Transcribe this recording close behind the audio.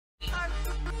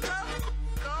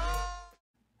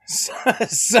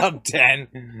Sub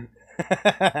 10.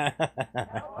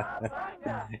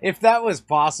 If that was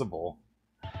possible,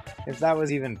 if that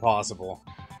was even possible,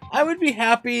 I would be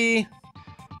happy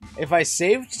if I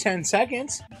saved 10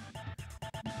 seconds.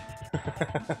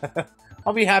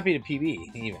 I'll be happy to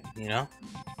PB, even, you know?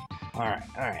 Alright,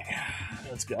 alright.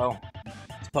 Let's go.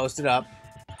 Let's post it up.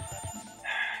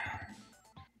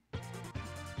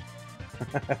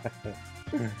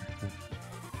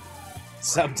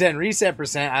 Sub 10 reset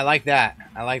percent. I like that.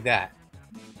 I like that.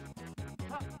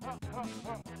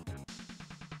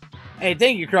 Hey,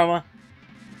 thank you, Chroma.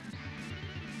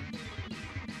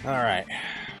 Alright.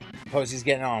 Posty's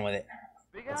getting on with it.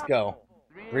 Let's go.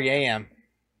 3 a.m.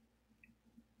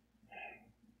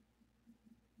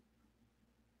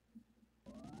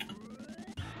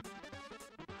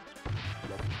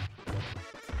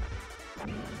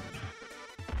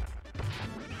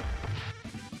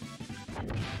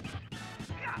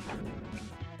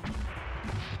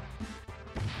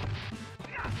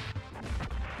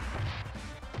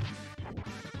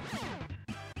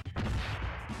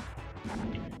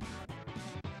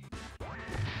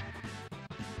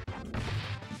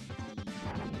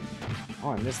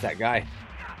 Oh, I missed that guy.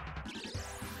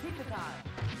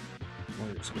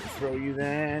 We're just gonna throw you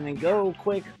then and go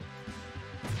quick.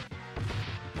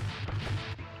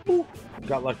 Ooh,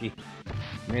 got lucky.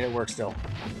 Made it work still.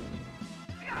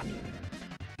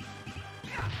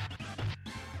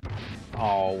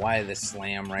 Oh, why the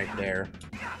slam right there?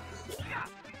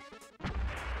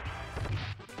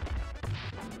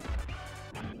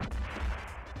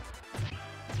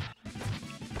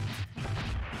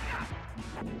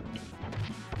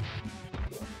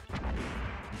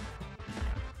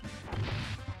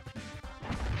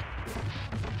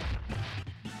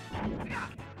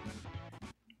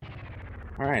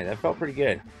 Alright, that felt pretty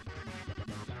good.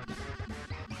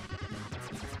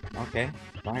 Okay,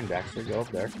 fine, Baxter, go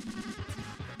up there.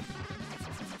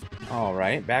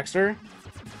 Alright, Baxter.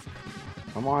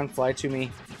 Come on, fly to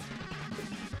me.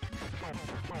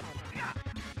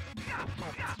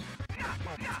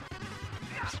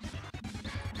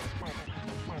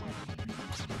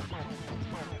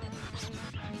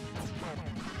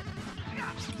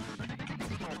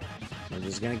 We're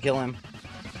just gonna kill him.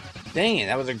 Dang it,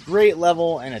 that was a great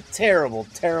level and a terrible,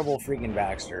 terrible freaking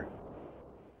Baxter.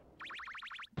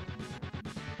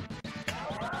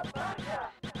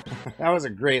 That was a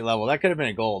great level. That could have been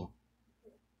a gold.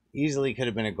 Easily could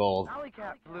have been a gold.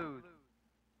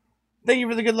 Thank you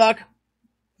for the good luck.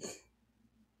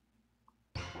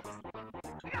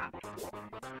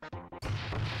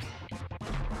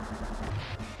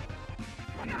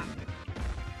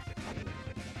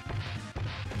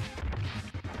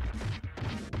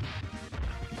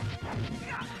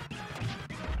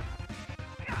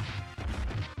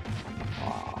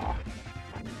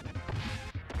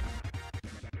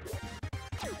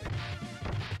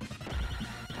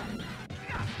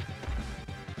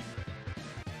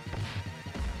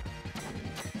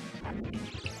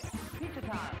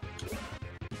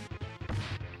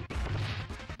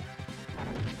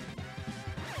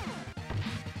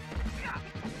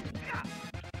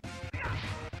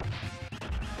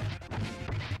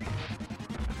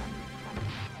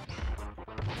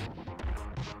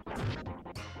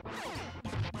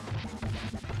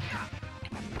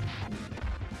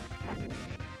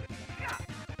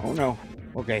 Oh no.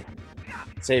 Okay.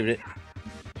 Saved it.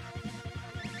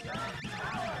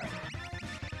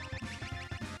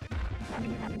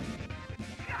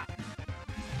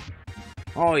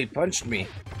 Oh, he punched me.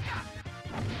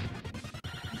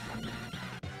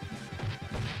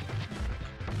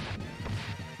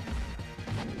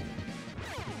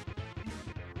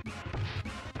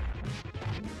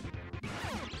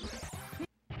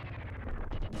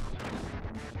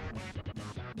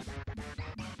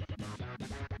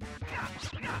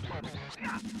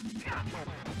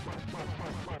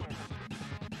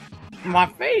 My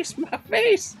face, my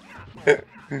face.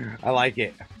 I like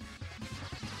it.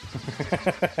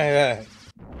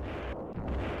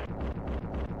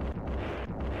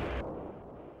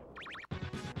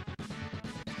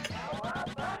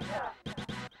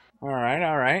 All right,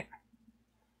 all right.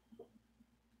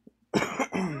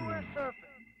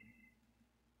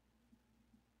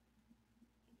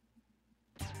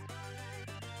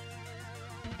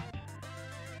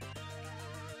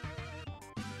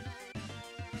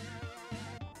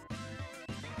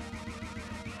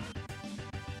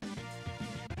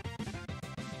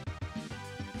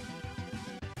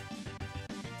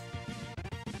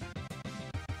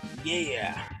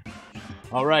 Yeah.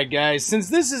 Alright guys, since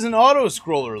this is an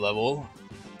auto-scroller level,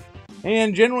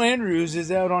 And General Andrews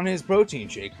is out on his protein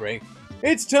shake break.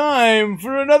 It's time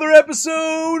for another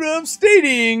episode of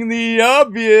Stating the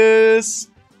Obvious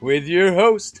with your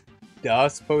host,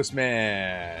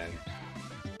 Dospostmann.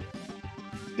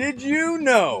 Did you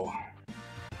know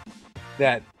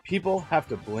that people have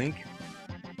to blink?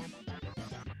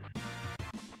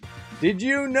 Did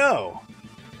you know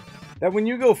that when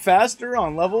you go faster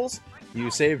on levels, you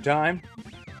save time?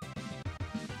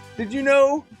 Did you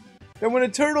know that when a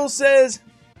turtle says,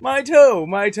 my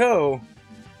toe,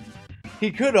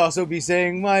 he could also be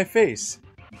saying, my face,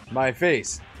 my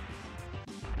face?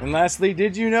 And lastly,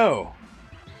 did you know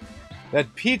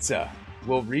that pizza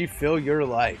will refill your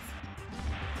life?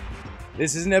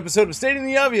 This is an episode of Stating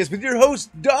the Obvious with your host,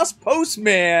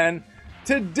 Dospostmann.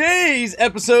 Today's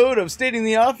episode of Stating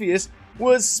the Obvious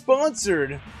was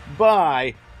sponsored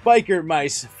by Biker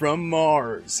Mice from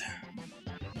Mars.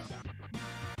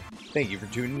 Thank you for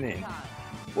tuning in.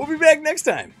 We'll be back next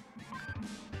time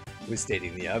with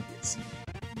Stating the Obvious.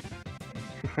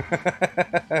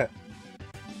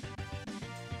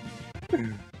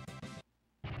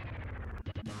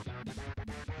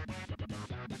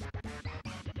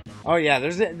 Oh yeah,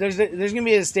 there's gonna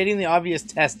be a Stating the Obvious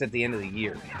test at the end of the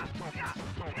year.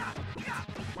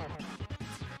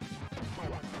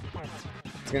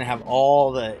 It's gonna have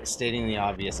all the Stating the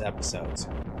Obvious episodes,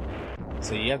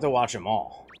 so you have to watch them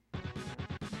all.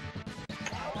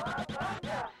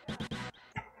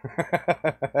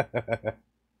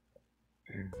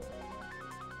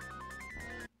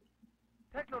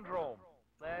 Technodrome.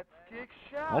 Let's kick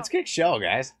shell. Let's kick shell,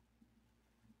 guys.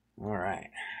 All right.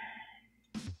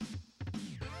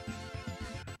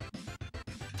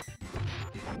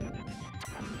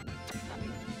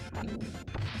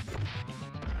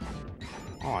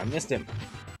 Oh, I missed him.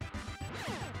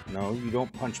 No, you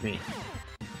don't punch me.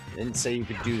 I didn't say you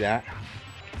could do that.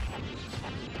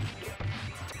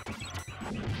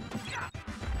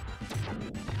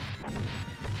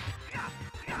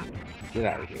 Get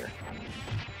out of here.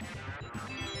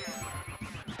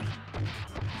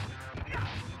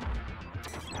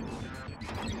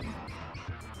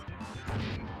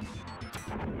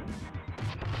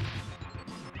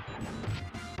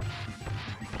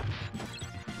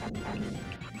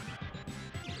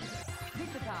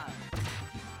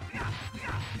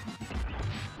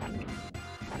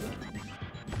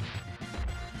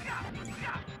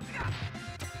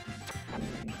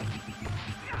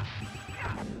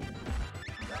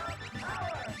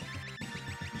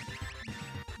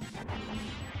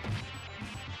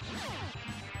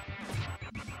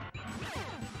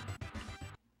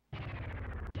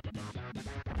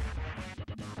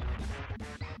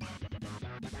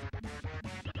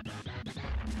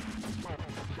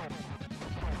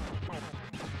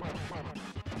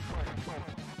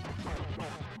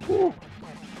 Whew.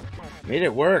 Made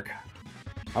it work.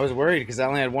 I was worried because I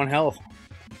only had 1 health.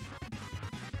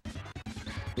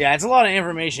 Yeah, it's a lot of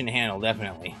information to handle,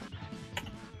 definitely.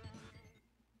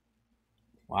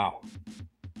 Wow.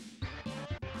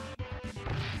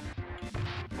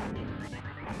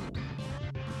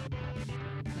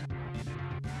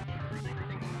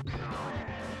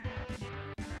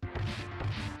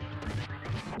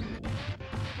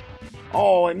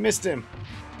 Oh, I missed him.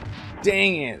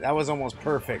 Dang it, that was almost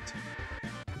perfect.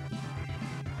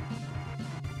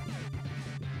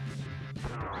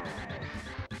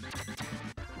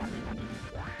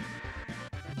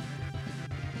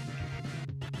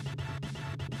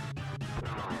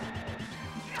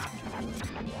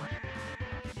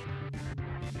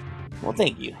 Well,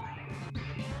 thank you.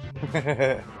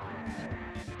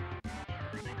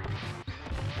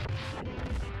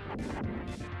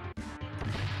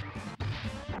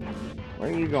 Where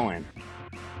are you going?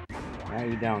 Why are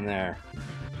you down there?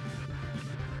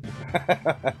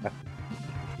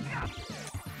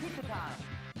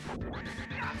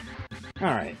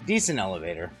 Alright, decent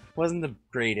elevator. Wasn't the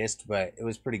greatest, but it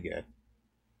was pretty good.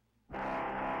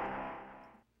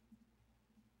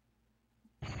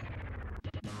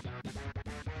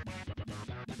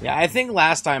 Yeah, I think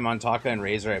last time on Taka and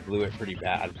Razor I blew it pretty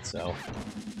bad, so...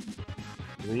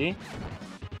 3,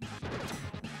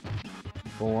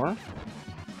 4,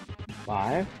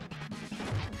 5,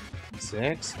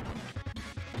 6,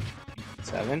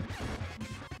 7.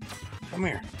 Come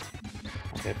here.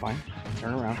 Okay, fine.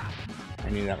 Turn around. I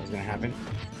knew that was going to happen.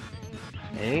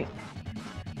 8.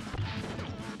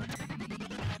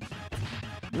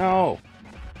 No.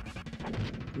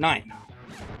 9.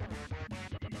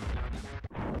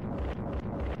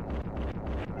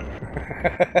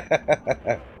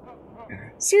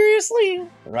 Seriously?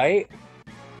 Right?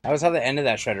 That was how the end of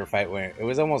that Shredder fight went. It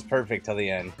was almost perfect till the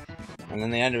end. And then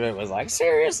the end of it was like,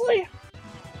 seriously?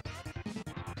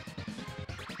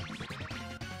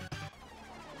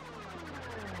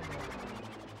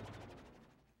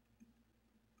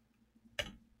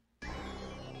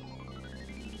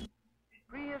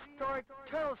 Prehistoric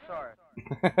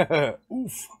Pterosaur.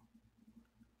 Oof.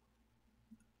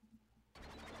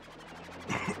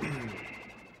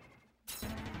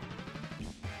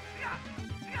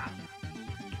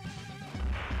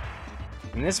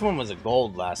 And this one was a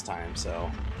gold last time,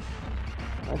 so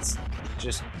let's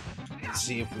just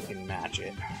see if we can match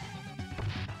it.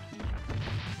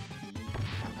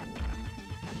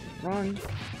 Run.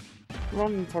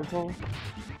 Run, turtle.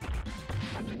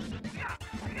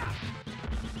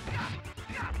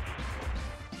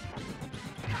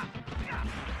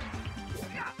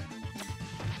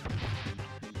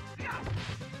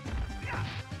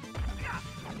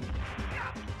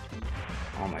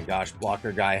 Oh my gosh,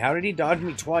 blocker guy. How did he dodge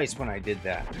me twice when I did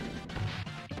that?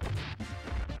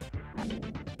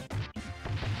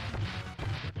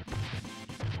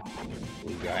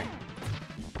 Blue guy.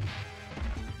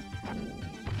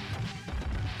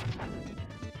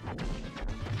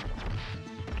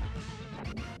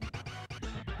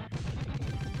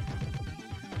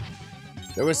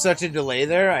 There was such a delay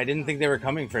there, I didn't think they were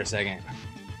coming for a second.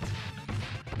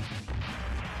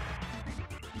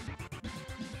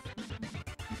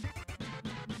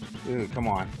 Ooh, come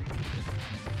on.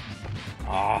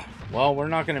 Ah, well, we're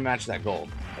not going to match that gold.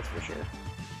 That's for sure.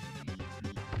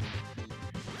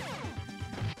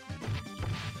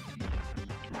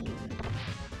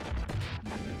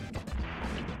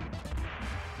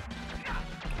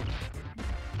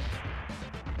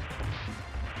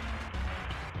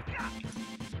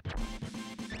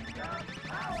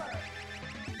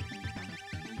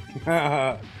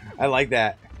 I like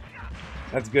that.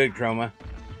 That's good, Chroma.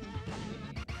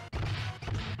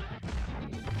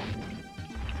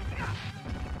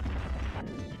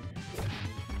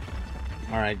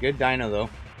 Alright, good dino though.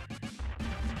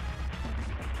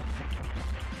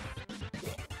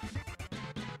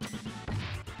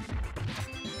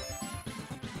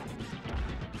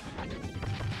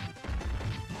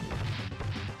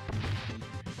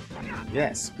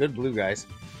 Yes, good blue guys.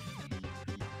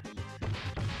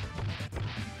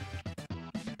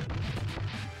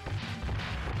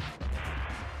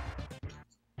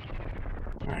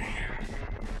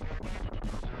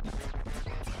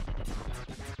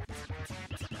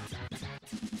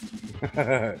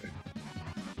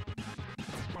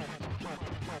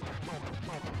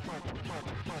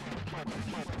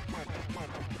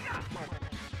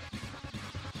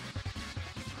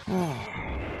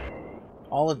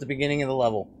 All at the beginning of the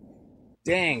level.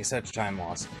 Dang, such time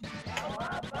loss.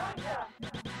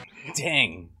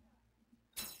 Dang.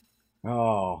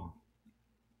 Oh.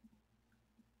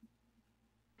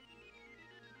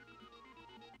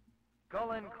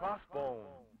 Skull and crossbones.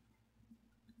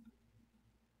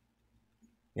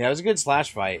 Yeah, it was a good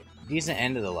slash fight. Decent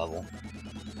end of the level.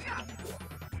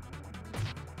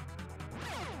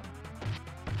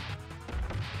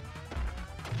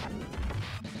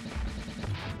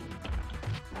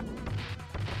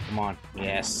 Come on.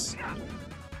 Yes.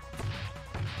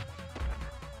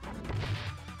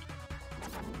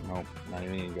 Nope, not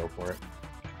even gonna go for it.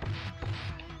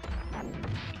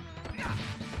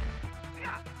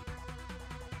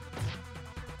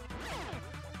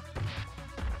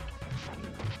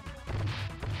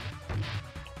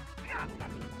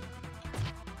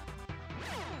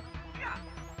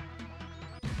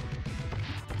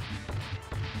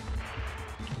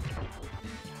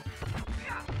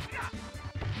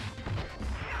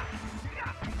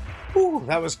 Ooh,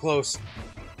 that was close.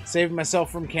 Saved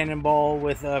myself from cannonball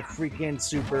with a freaking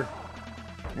super.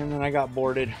 And then I got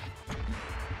boarded.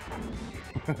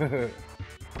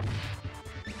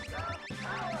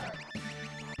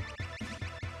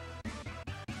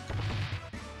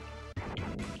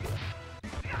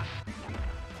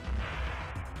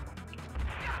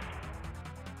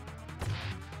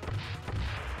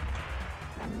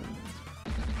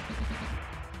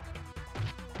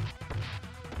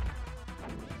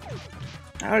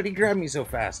 How did he grab me so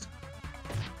fast?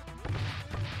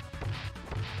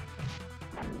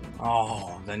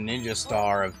 Oh, the ninja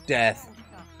star of death.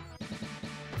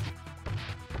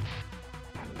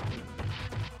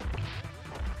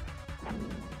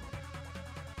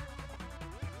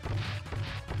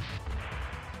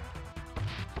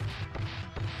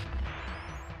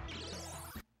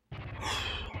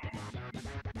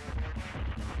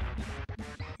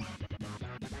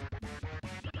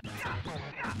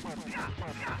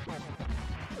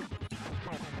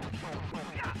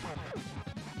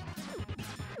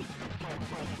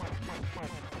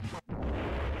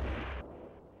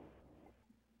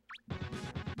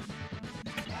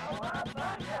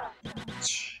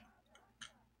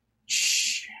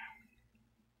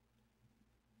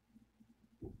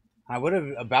 I would have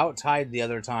about tied the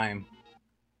other time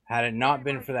had it not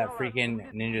been for that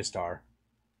freaking ninja star.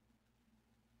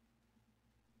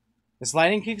 The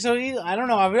sliding kick so easy? I don't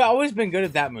know. I've always been good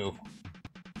at that move.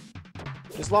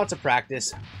 Just lots of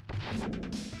practice.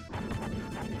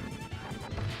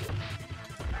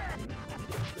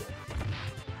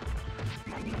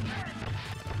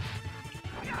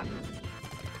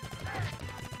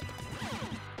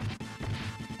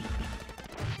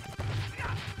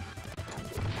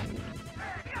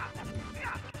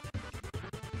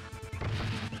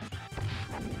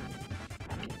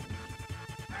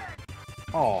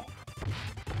 Oh.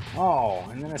 Oh,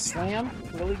 and then a slam?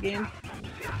 Really, game?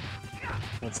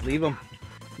 Let's leave them.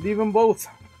 Leave them both.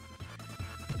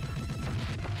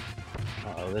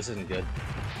 Uh-oh, this isn't good.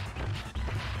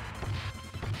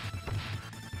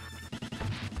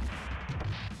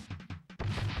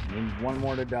 Need one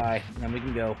more to die, and then we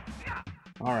can go.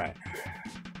 Alright.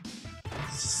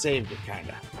 Saved it,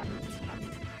 kinda.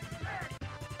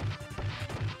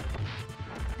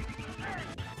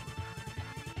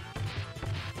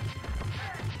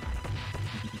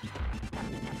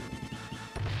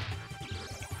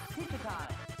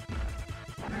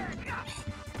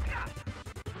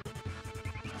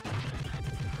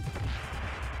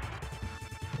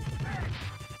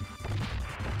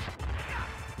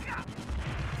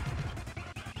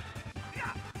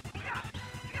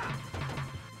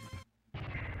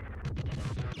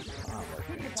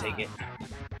 Take it.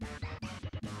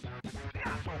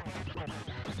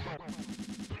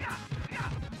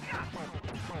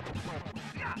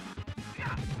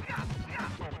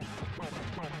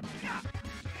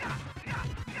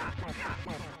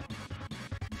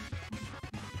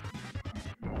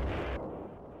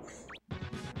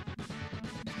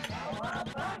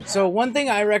 So one thing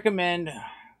I recommend,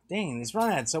 dang, this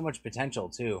run had so much potential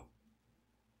too.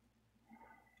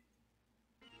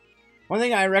 One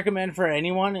thing I recommend for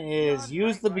anyone is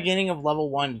use the beginning of level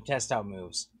 1 to test out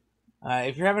moves.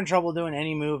 If you're having trouble doing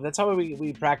any move, that's how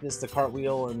we practice the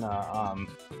cartwheel and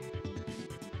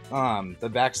the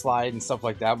backslide and stuff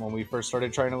like that when we first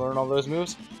started trying to learn all those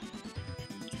moves.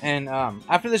 And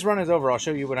after this run is over, I'll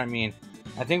show you what I mean.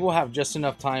 I think we'll have just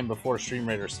enough time before Stream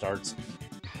Raider starts.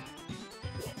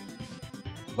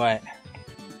 But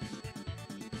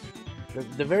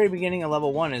the very beginning of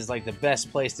level 1 is like the best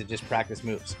place to just practice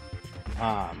moves.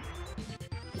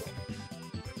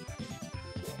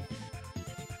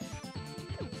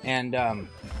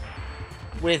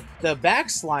 With the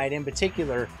backslide in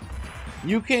particular,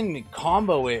 you can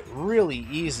combo it really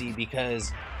easy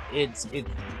because you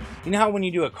know how when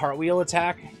you do a cartwheel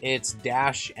attack, it's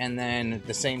dash and then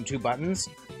the same 2 buttons,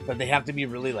 but they have to be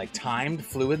really like timed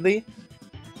fluidly.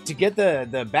 To get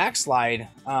the backslide,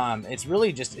 it's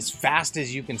really just as fast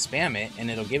as you can spam it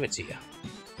and it'll give it to you.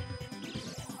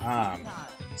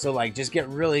 So like just get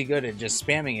really good at just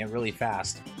spamming it really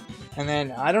fast. And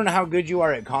then I don't know how good you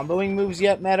are at comboing moves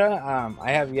yet, Meta.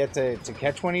 I have yet to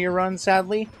catch one of your runs,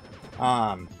 sadly.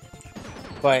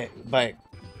 But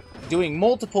doing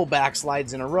multiple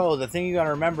backslides in a row, the thing you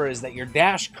gotta remember is that your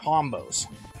dash combos.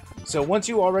 So once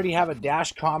you already have a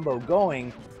dash combo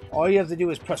going, all you have to do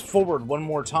is press forward one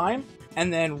more time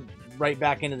and then right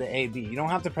back into the AB. You don't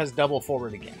have to press double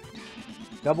forward again.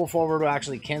 Double forward will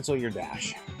actually cancel your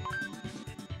dash.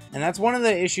 And that's one of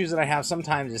the issues that I have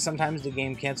sometimes, is sometimes the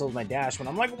game cancels my dash when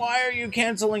I'm like, why are you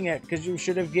canceling it? Because you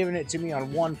should have given it to me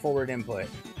on one forward input.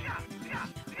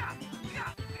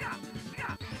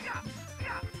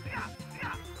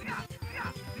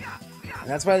 And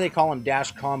that's why they call them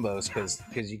dash combos,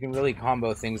 because you can really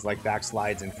combo things like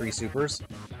backslides and free supers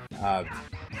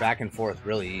back and forth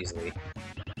really easily.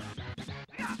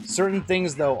 Certain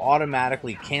things, though,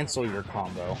 automatically cancel your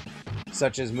combo,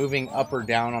 such as moving up or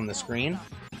down on the screen.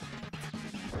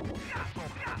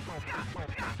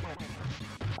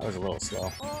 That was a little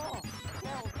slow.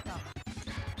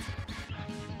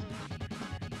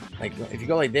 Like, if you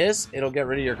go like this, it'll get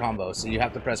rid of your combo, so you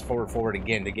have to press forward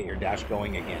again to get your dash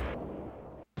going again.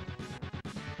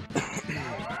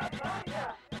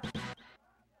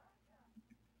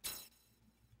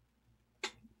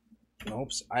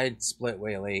 Oops, I split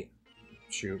way late.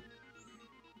 Shoot.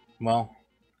 Well,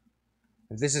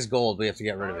 if this is gold, we have to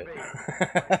get rid of it.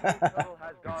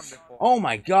 Oh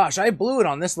my gosh, I blew it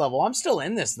on this level. I'm still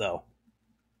in this, though.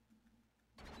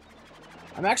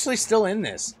 I'm actually still in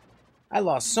this. I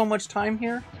lost so much time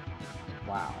here.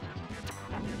 Wow.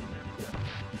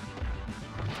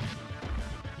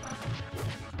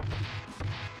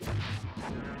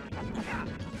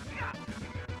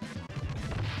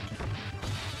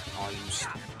 Oh, you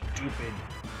stupid.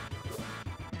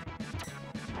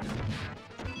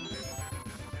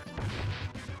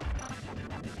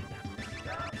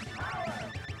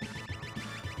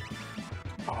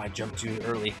 Oh, I jumped too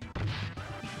early.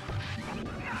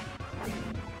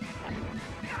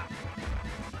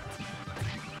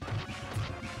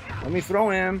 Let me throw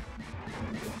him.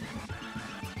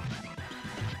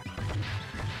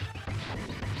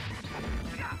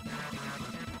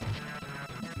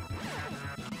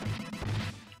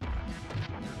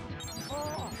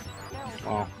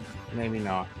 Oh, maybe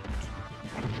not.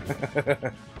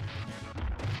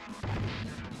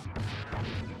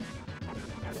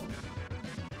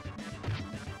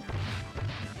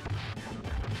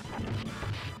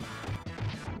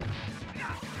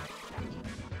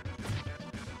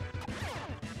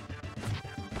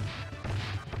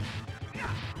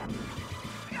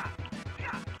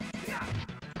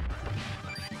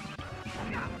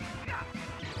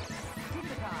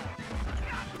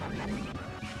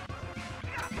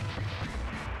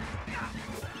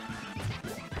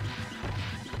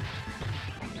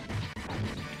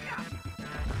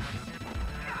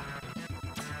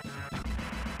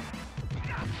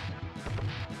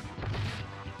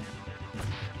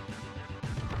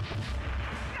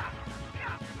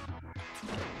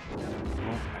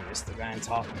 The guy on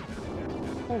top.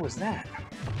 What was that?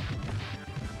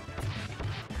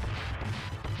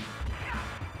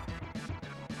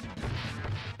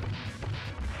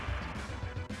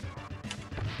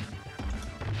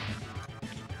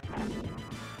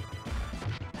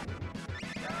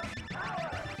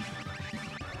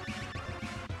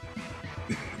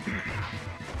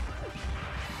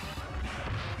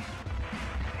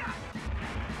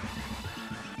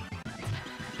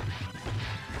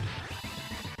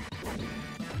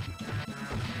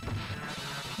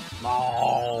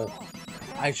 Oh,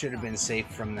 I should have been safe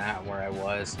from that where I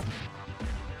was.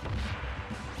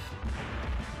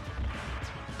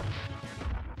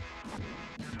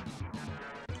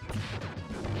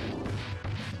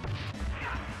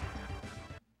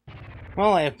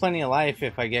 Well, I have plenty of life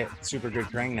if I get super good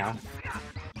Krang now.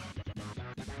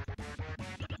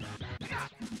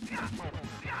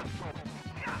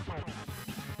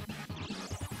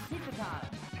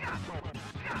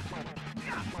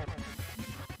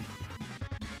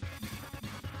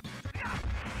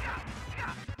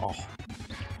 Oh.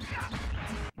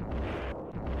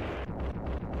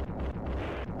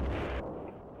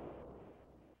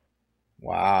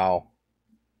 Wow.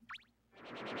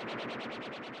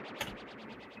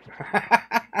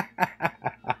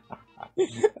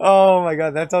 Oh my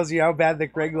god, that tells you how bad the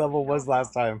Craig level was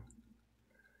last time.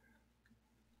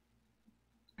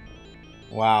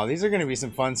 Wow, these are going to be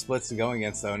some fun splits to go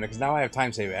against though, because now I have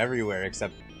time save everywhere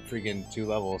except freaking 2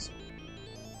 levels.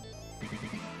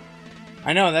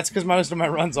 I know, that's because most of my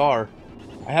runs are.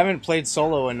 I haven't played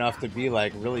solo enough to be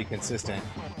like really consistent.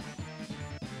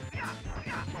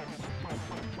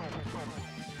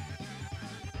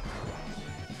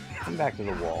 Come back to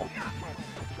the wall.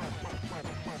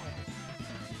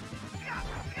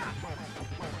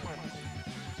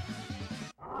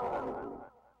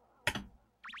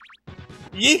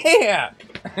 Yeah!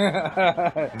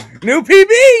 New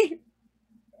PB!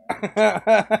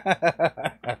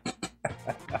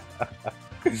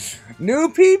 New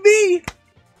PB!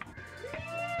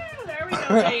 There we go,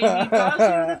 baby. Toss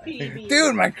the PB.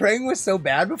 Dude, my Krang was so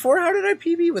bad before. How did I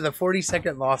PB with a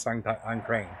 40-second loss on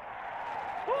Krang?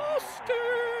 Posty!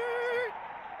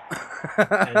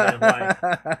 And then, like,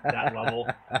 that level.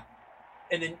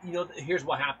 And then, you know, here's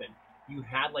what happened. You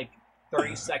had, like,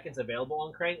 30 seconds available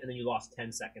on Krang, and then you lost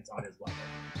 10 seconds on his level.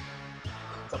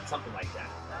 Something like that.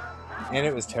 And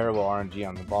it was terrible RNG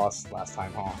on the boss last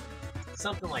time, huh?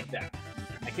 Something like that.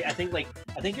 I think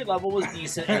your level was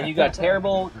decent, and you got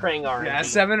terrible Krang RNG. Yeah,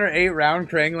 7 or 8 round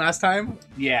Krang last time.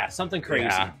 Yeah, something crazy.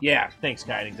 Yeah, thanks,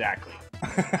 guy. Exactly.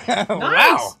 Nice.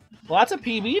 Wow. Well, that's a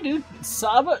PB, dude.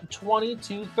 Sub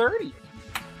 2230.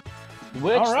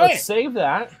 Which, all right. Let's save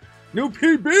that. New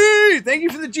PB! Thank you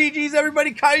for the GGs,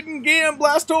 everybody. Kaiden, Gam,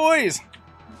 Blastoise,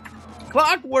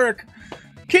 Clockwork,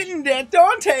 Kitten,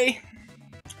 Dante,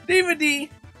 DVD,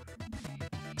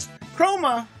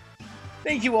 Chroma.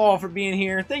 Thank you all for being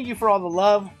here. Thank you for all the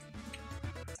love.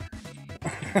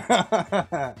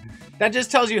 That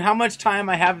just tells you how much time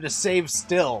I have to save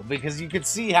still, because you can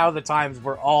see how the times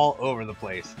were all over the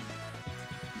place.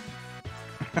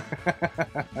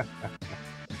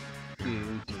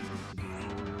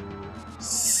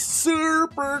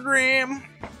 Supergram.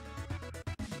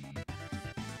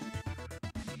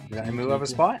 Did I move up a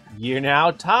spot? You're now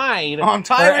tied. Oh, I'm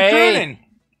tied with Croonin.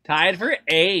 Tied for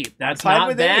 8. That's tied not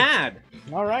with bad.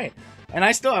 8. All right. And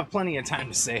I still have plenty of time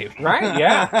to save. Right?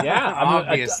 Yeah, yeah.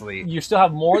 Obviously. You still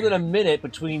have more than a minute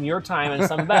between your time and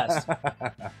some best.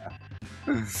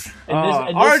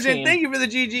 Arjun, thank you for the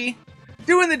GG.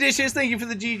 Doing the dishes, thank you for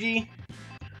the GG.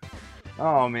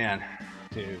 Oh, man.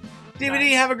 Dude. DVD,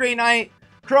 Nice. have a great night.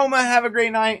 Chroma, have a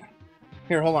great night.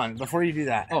 Here, hold on. Before you do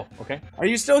that. Oh, okay. Are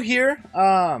you still here?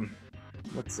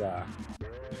 What's,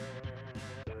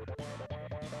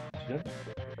 Good.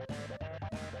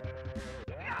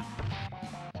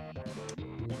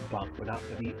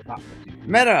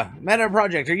 Meta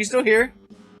Project, are you still here?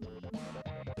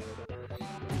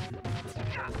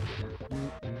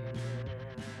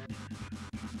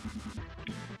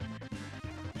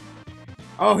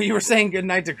 Oh, you were saying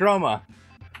goodnight to Chroma.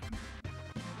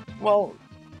 Well,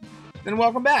 then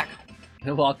welcome back.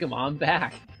 Welcome on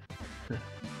back.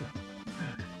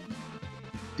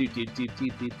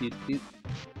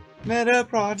 Meta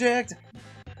Project.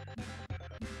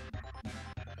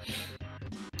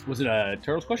 Was it a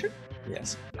Turtles question?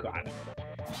 Yes. Got it.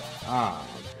 Ah.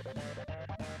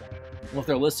 Well, if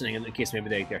they're listening, in case maybe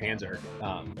their hands are...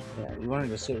 Yeah, you want to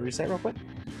just reset real quick?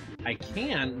 I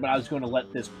can, but I was going to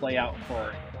let this play out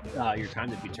for your time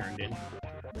to be turned in.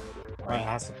 Or it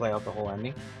has to play out the whole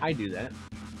ending? I do that.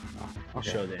 Oh, I'll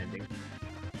okay. show the ending.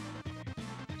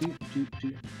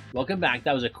 Welcome back.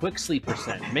 That was a quick sleep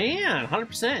percent. Man,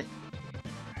 100%.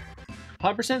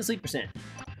 100% sleep percent.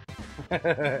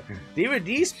 Diva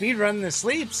D speedrun the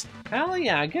sleeps. Hell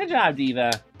yeah. Good job,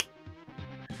 Diva.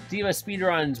 Diva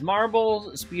speedruns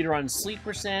marbles, speedruns sleep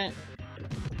percent,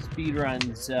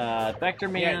 speedruns Vector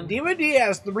Man. Yeah, Diva D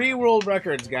has 3 world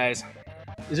records, guys.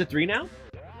 Is it 3 now?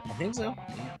 I think so.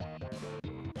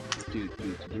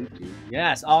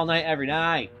 Yes, all night, every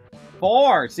night.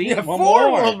 4. See, Yeah, one 4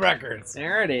 more. world records.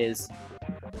 There it is.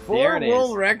 4 There it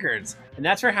world is. records. And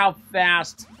that's for how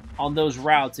fast on those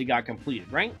routes it got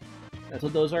completed, right? That's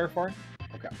what those are for?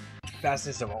 Okay.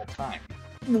 Fastest of all time.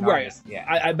 Right.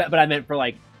 Yeah. But I meant for,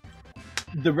 like,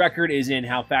 the record is in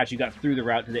how fast you got through the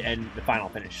route to the end, the final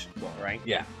finish goal, right?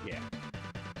 Yeah. Yeah.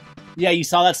 Yeah, you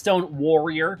saw that stone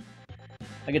warrior?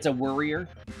 Like it's a worrier?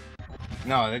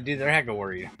 No, dude, they're heck of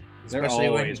worried. They're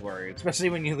always worried. Especially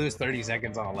when you lose 30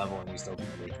 seconds on a level and you still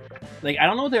complete. Like, I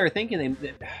don't know what they were thinking.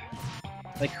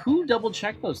 Like, who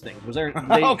double-checked those things? Was there...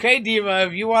 Okay, Diva,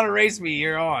 if you want to race me,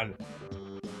 you're on.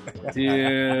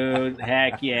 Dude,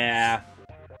 heck yeah.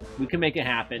 We can make it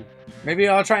happen. Maybe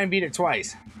I'll try and beat it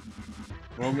twice.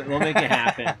 We'll make it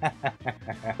happen.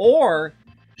 Or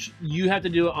you have to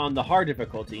do it on the hard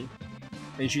difficulty,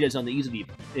 and she does it on the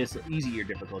easier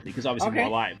difficulty, because obviously more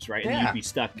lives, right? And Yeah. you'd be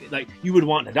stuck. Like, you would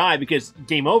want to die, because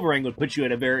game overing would put you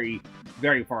at a very,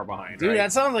 very far behind, Dude, right?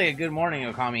 that sounds like a good morning,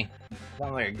 Okami.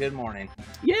 Sounds like a good morning.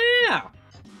 Yeah!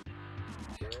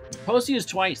 Posty is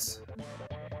twice.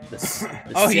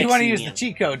 Oh, you want to use the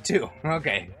cheat code, too.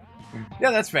 Okay.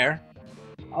 Yeah, that's fair.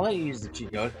 I'll let you use the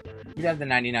cheat code. You'd have the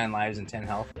 99 lives and 10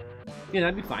 health. Yeah,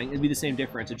 that'd be fine. It'd be the same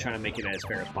difference of trying to make it as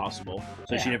fair as possible,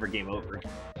 so she Yeah. never game over,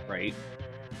 right?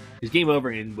 Because game over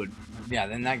and would... Yeah,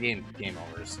 then that game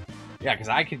overs. Yeah, because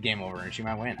I could game over and she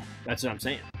might win. That's what I'm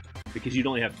saying. Because you'd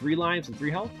only have 3 lives and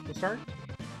 3 health to start?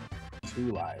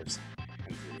 2 lives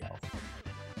and 3 health.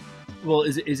 Well,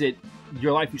 is it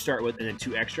your life you start with and then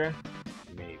 2 extra?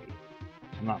 Maybe.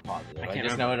 I'm not positive. I I can't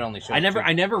just know it only shows I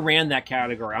never 2. ran that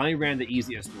category. I only ran the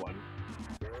easiest one.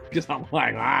 Because I'm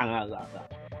like,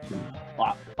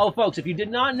 Oh, folks, if you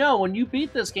did not know, when you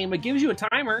beat this game, it gives you a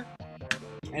timer.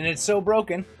 And it's so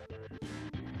broken.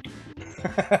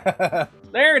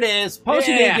 There it is.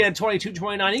 Posty Yeah. didn't get a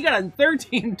 22.29. He got a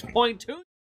 13.2.